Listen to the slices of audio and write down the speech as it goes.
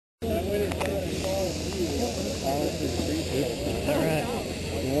Alright.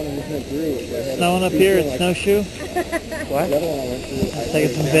 Snowing up here at Snowshoe. What?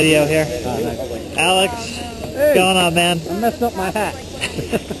 Taking some video here. Alex, what's going on, man? I messed up my hat.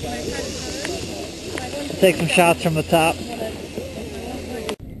 Take some shots from the top.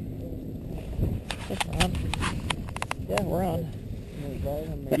 On. Yeah, we're on.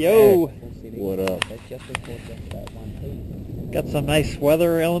 Yo! What up? Got some nice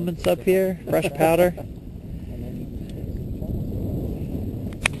weather elements up here. Fresh powder.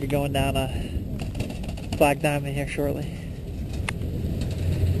 We'll be going down a Black Diamond here shortly.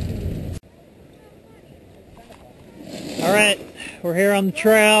 Alright, we're here on the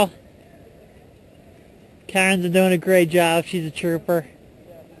trail. Karen's been doing a great job. She's a trooper.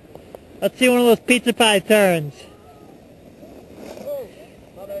 Let's see one of those pizza pie turns.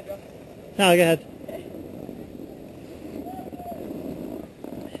 No, go ahead.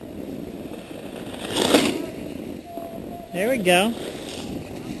 There we go.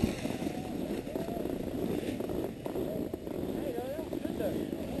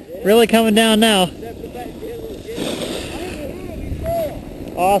 Really coming down now.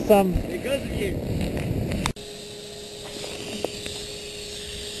 Awesome.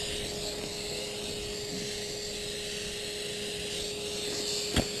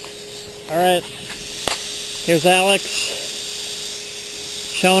 Alright, here's Alex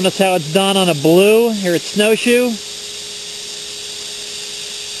showing us how it's done on a blue here at Snowshoe.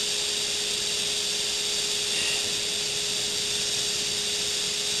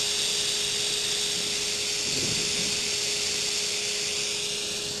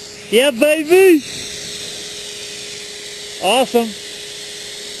 Yeah, baby! Awesome.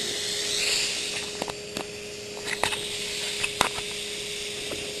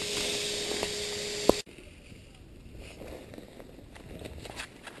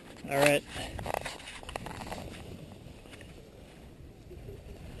 All right.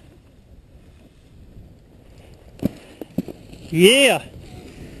 Yeah.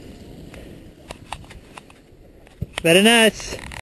 Very nice.